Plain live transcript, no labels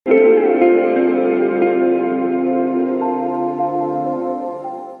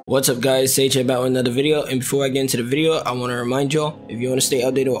What's up guys, Sage here back with another video, and before I get into the video, I want to remind y'all, if you want to stay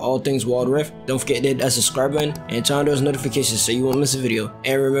updated with all things Wild Rift, don't forget to hit that subscribe button and turn on those notifications so you won't miss a video.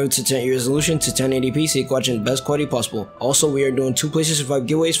 And remember to turn your resolution to 1080p so you can watch in the best quality possible. Also, we are doing 2 places to 5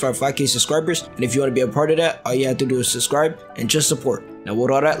 giveaways for our 5k subscribers, and if you want to be a part of that, all you have to do is subscribe and just support. Now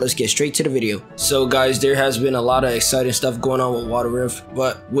with all that, let's get straight to the video. So guys, there has been a lot of exciting stuff going on with Wild Rift,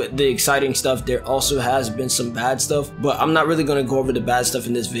 but with the exciting stuff, there also has been some bad stuff, but I'm not really going to go over the bad stuff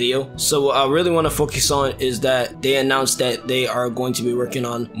in this video. So what I really want to focus on is that they announced that they are going to be working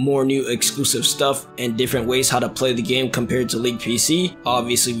on more new exclusive stuff and different ways how to play the game compared to League PC.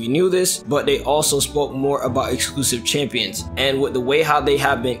 Obviously we knew this, but they also spoke more about exclusive champions, and with the way how they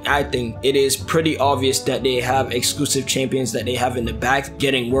have been acting, it is pretty obvious that they have exclusive champions that they have in the back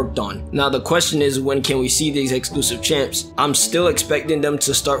getting worked on. Now the question is, when can we see these exclusive champs? I'm still expecting them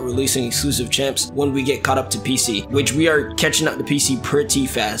to start releasing exclusive champs when we get caught up to PC, which we are catching up to PC pretty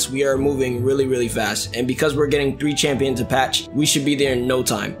fast. We are moving really fast, and because we're getting 3 champions a patch, we should be there in no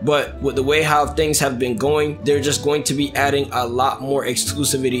time. But with the way how things have been going, they're just going to be adding a lot more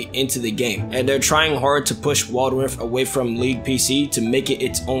exclusivity into the game, and they're trying hard to push Wild Rift away from League PC to make it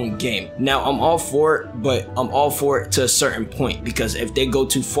its own game. Now I'm all for it, but I'm all for it to a certain point, because if they go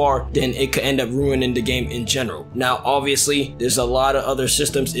too far, then it could end up ruining the game in general. Now obviously there's a lot of other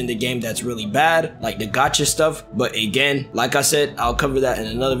systems in the game that's really bad, like the gacha stuff, but again, like I said, I'll cover that in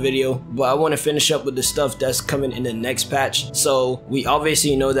another video. But I want to finish up with the stuff that's coming in the next patch. So we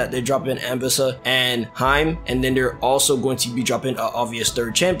obviously know that they're dropping Ambassa and Heim, and then they're also going to be dropping an obvious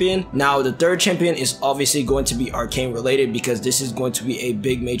 3rd champion. Now the 3rd champion is obviously going to be arcane related, because this is going to be a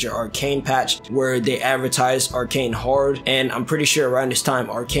big major arcane patch where they advertise arcane hard, and I'm pretty sure around this time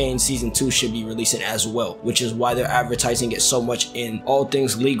Arcane Season 2 should be releasing as well, which is why they're advertising it so much in all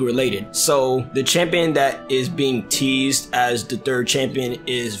things League related. So the champion that is being teased as the 3rd champion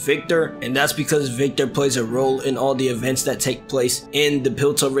is Victor, and that's because Victor plays a role in all the events that take place in the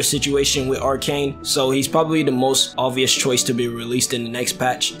Piltover situation with Arcane, so he's probably the most obvious choice to be released in the next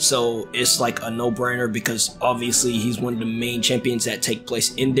patch. So it's like a no-brainer, because obviously he's one of the main champions that take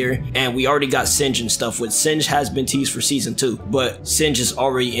place in there, and we already got Singe and stuff, which Singe has been teased for Season 2, but Singe is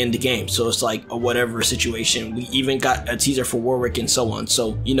already in the game, so it's like a whatever situation. We even got a teaser for Warwick and so on,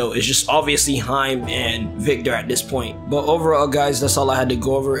 so you know, it's just obviously Heim and Victor at this point. But overall guys, that's all I had to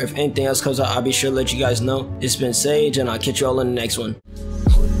go over. If anything else comes out, I'll be sure to let you guys know. It's been Sage, and I'll catch you all in the next one.